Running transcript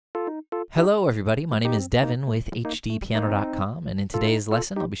Hello everybody, my name is Devin with HDpiano.com, and in today's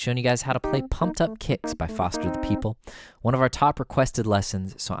lesson I'll be showing you guys how to play Pumped Up Kicks by Foster the People, one of our top requested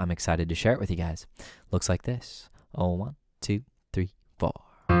lessons, so I'm excited to share it with you guys. Looks like this. 1, 2, 3, 4.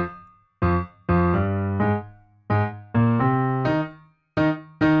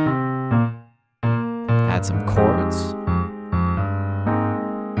 Add some chords.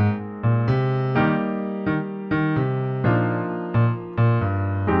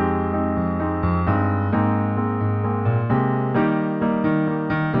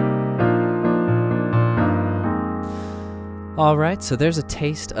 Alright, so there's a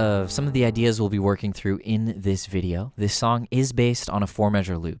taste of some of the ideas we'll be working through in this video. This song is based on a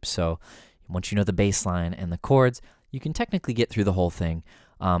 4-measure loop, so once you know the bass line and the chords, you can technically get through the whole thing.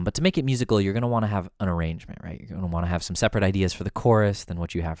 But to make it musical, you're going to want to have an arrangement, right? You're going to want to have some separate ideas for the chorus than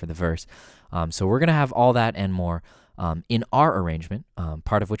what you have for the verse. So we're going to have all that and more in our arrangement,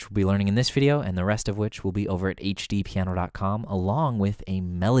 part of which we'll be learning in this video, and the rest of which will be over at HDpiano.com, along with a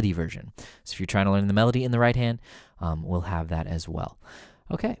melody version. So if you're trying to learn the melody in the right hand, we'll have that as well.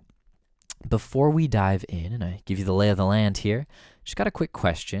 Okay, before we dive in, and I give you the lay of the land here, just got a quick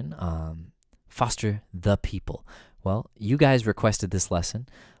question. Foster the People. Well, you guys requested this lesson.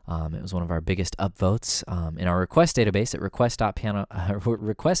 It was one of our biggest upvotes in our request database at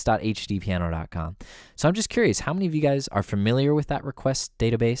request.hdpiano.com. So I'm just curious, how many of you guys are familiar with that request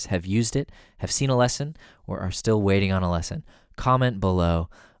database, have used it, have seen a lesson, or are still waiting on a lesson? Comment below.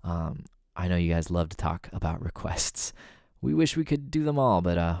 I know you guys love to talk about requests. We wish we could do them all,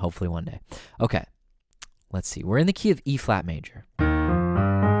 but hopefully one day. Okay, let's see. We're in the key of E flat major.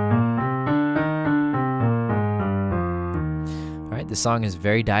 All right, the song is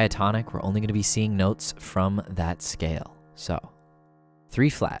very diatonic. We're only going to be seeing notes from that scale. So, 3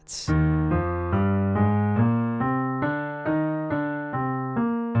 flats. Oh,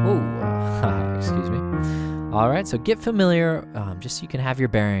 excuse me. All right, so get familiar, just so you can have your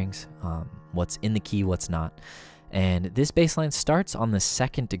bearings, what's in the key, what's not. And this bass line starts on the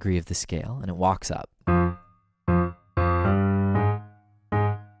 2nd degree of the scale, and it walks up. All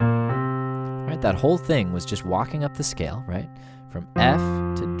right, that whole thing was just walking up the scale, right? From F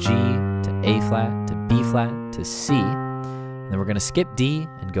to G to A flat to B flat to C. And then we're going to skip D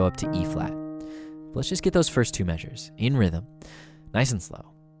and go up to E flat. But let's just get those first 2 measures in rhythm, nice and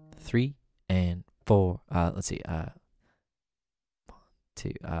slow. 3 and 4. Let's see. 1,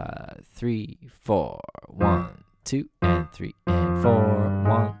 2, 3, 4. 1, 2, and 3 and 4.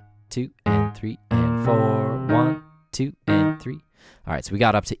 1, 2, and 3 and 4. 1, 2, and 3. All right, so we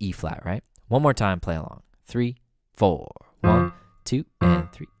got up to E flat, right? One more time, play along. 3, 4. 1, 2,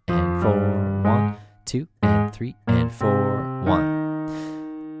 and 3 and 4. 1, 2, and 3 and 4.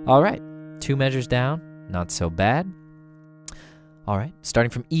 1. All right, 2 measures down, not so bad. All right,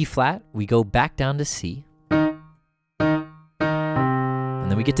 starting from E flat, we go back down to C. And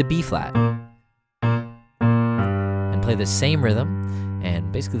then we get to B flat. And play the same rhythm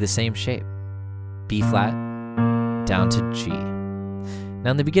and basically the same shape. B flat down to G. Now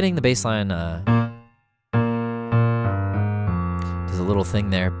in the beginning, the bass line does a little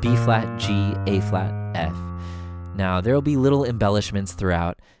thing there. B flat, G, A flat, F. Now there will be little embellishments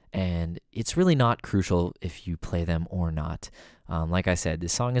throughout, and it's really not crucial if you play them or not. Like I said,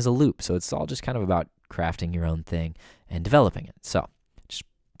 this song is a loop, so it's all just kind of about crafting your own thing and developing it. So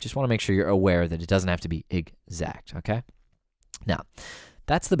just want to make sure you're aware that it doesn't have to be exact, okay? Now,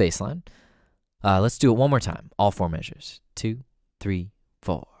 that's the bass line. Let's do it one more time, all 4 measures. 2, 3,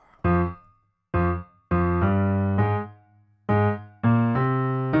 4.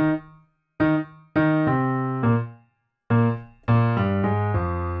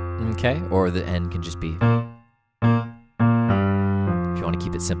 Okay, or the end can just be, if you want to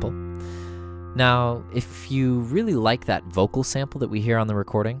keep it simple. Now, if you really like that vocal sample that we hear on the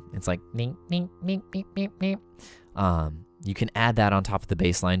recording, it's like ning, ning, ning, ning, ning, ning. You can add that on top of the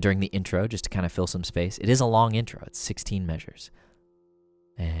bass line during the intro just to kind of fill some space. It is a long intro, it's 16 measures.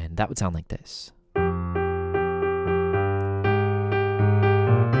 And that would sound like this.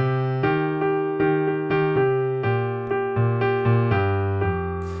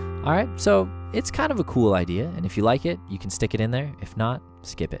 All right, so it's kind of a cool idea, and if you like it, you can stick it in there. If not,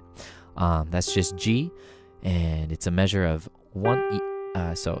 skip it. That's just G, and it's a measure of 1 E,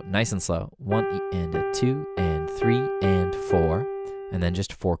 so nice and slow. 1 E and a 2 and 3 and 4, and then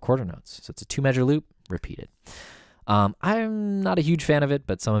just 4 quarter notes. So it's a 2-measure loop, repeated. I'm not a huge fan of it,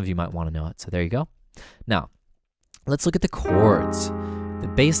 but some of you might want to know it, so there you go. Now, let's look at the chords. The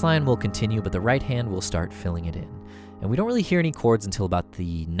bass line will continue, but the right hand will start filling it in. And we don't really hear any chords until about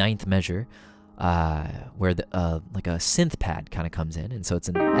the 9th measure, where the like a synth pad kind of comes in. And so it's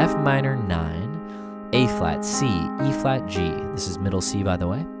an F minor 9, A flat, C, E flat, G. This is middle C, by the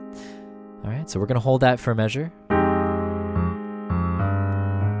way. All right, so we're going to hold that for a measure.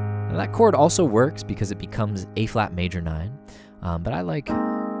 Now that chord also works because it becomes A flat major 9, but I like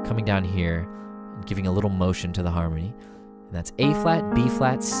coming down here and giving a little motion to the harmony. And that's A flat, B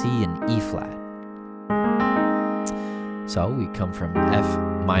flat, C, and E flat. So we come from F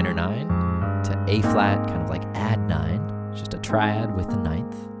minor 9 to A flat, kind of like add 9. It's just a triad with the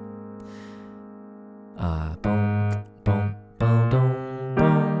 9th. Boom, boom, boom, boom,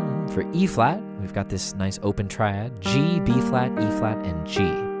 boom. For E flat, we've got this nice open triad: G, B flat, E flat, and G.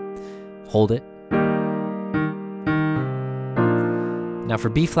 Hold it. Now for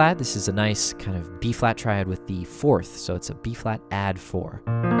B flat, this is a nice kind of B flat triad with the 4th, so it's a B flat add 4.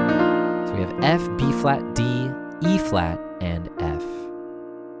 So we have F, B flat, D, E flat, and F.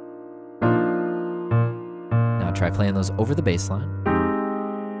 Now try playing those over the bass line.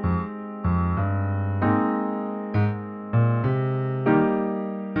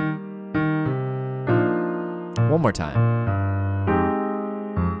 One more time.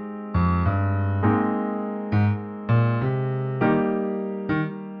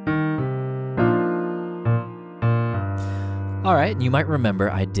 All right, and you might remember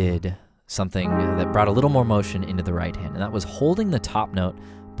I did something that brought a little more motion into the right hand, and that was holding the top note,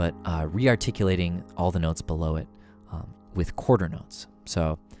 but re-articulating all the notes below it with quarter notes.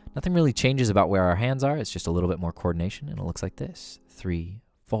 So nothing really changes about where our hands are, it's just a little bit more coordination, and it looks like this: 3,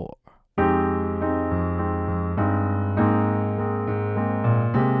 4.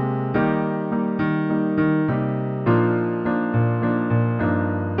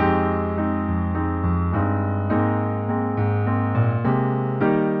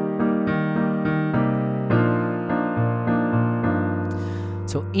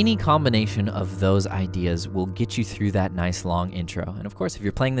 So any combination of those ideas will get you through that nice long intro. And of course, if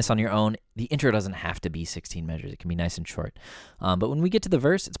you're playing this on your own, the intro doesn't have to be 16 measures. It can be nice and short. But when we get to the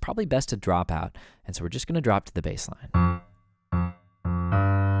verse, it's probably best to drop out. And so we're just going to drop to the bass line.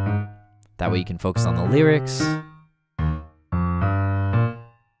 That way you can focus on the lyrics.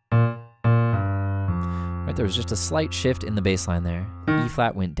 Right, there was just a slight shift in the bass line there. E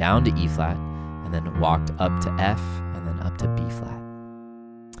flat went down to E flat, and then walked up to F, and then up to B flat.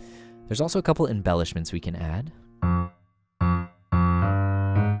 There's also a couple embellishments we can add.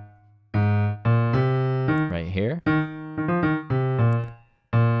 Right here.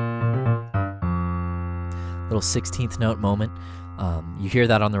 Little 16th note moment. You hear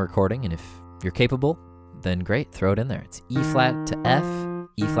that on the recording, and if you're capable, then great, throw it in there. It's E flat to F,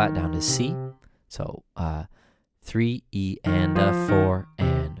 E flat down to C. So 3, E and a 4,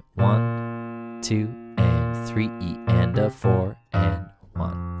 and 1, 2, and 3, E and a 4, and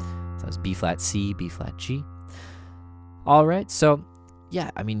 1. So it's B flat C, B flat G. All right, so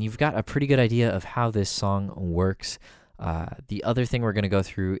yeah, I mean, you've got a pretty good idea of how this song works. The other thing we're going to go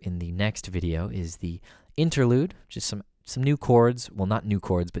through in the next video is the interlude, just some new chords. Well, not new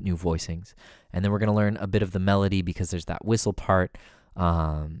chords, but new voicings. And then we're going to learn a bit of the melody because there's that whistle part.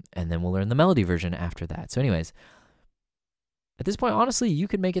 And then we'll learn the melody version after that. So anyways, at this point, honestly, you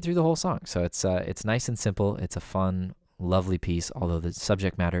could make it through the whole song. So it's nice and simple. It's a fun, lovely piece, although the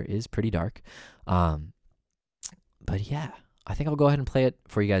subject matter is pretty dark. But yeah, I think I'll go ahead and play it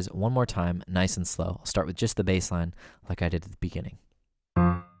for you guys one more time, nice and slow. I'll start with just the bass line like I did at the beginning.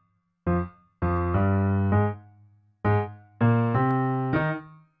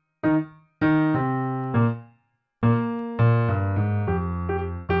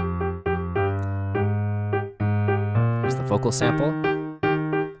 Here's the vocal sample.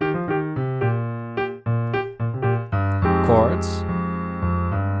 Chords.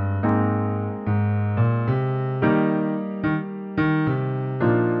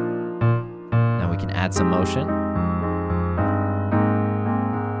 Now we can add some motion.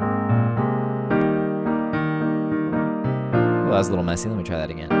 Oh, that was a little messy. Let me try that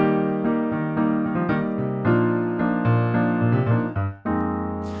again.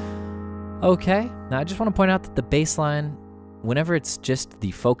 Okay, now I just want to point out that the bass line, whenever it's just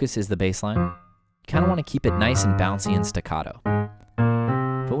the focus is the bass line, you kind of want to keep it nice and bouncy and staccato.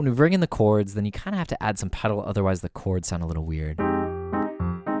 But when we bring in the chords, then you kind of have to add some pedal, otherwise the chords sound a little weird.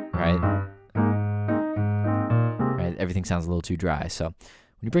 Right? Right? Everything sounds a little too dry. So when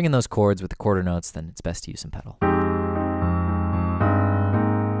you bring in those chords with the quarter notes, then it's best to use some pedal.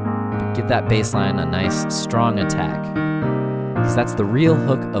 But give that bass line a nice, strong attack, because that's the real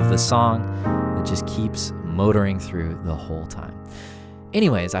hook of the song that just keeps motoring through the whole time.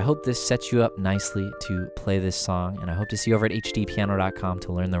 Anyways, I hope this sets you up nicely to play this song, and I hope to see you over at HDpiano.com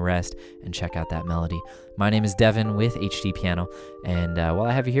to learn the rest and check out that melody. My name is Devin with HDpiano, and while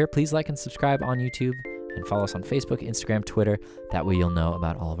I have you here, please like and subscribe on YouTube and follow us on Facebook, Instagram, Twitter. That way you'll know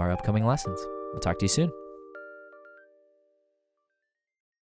about all of our upcoming lessons. We'll talk to you soon.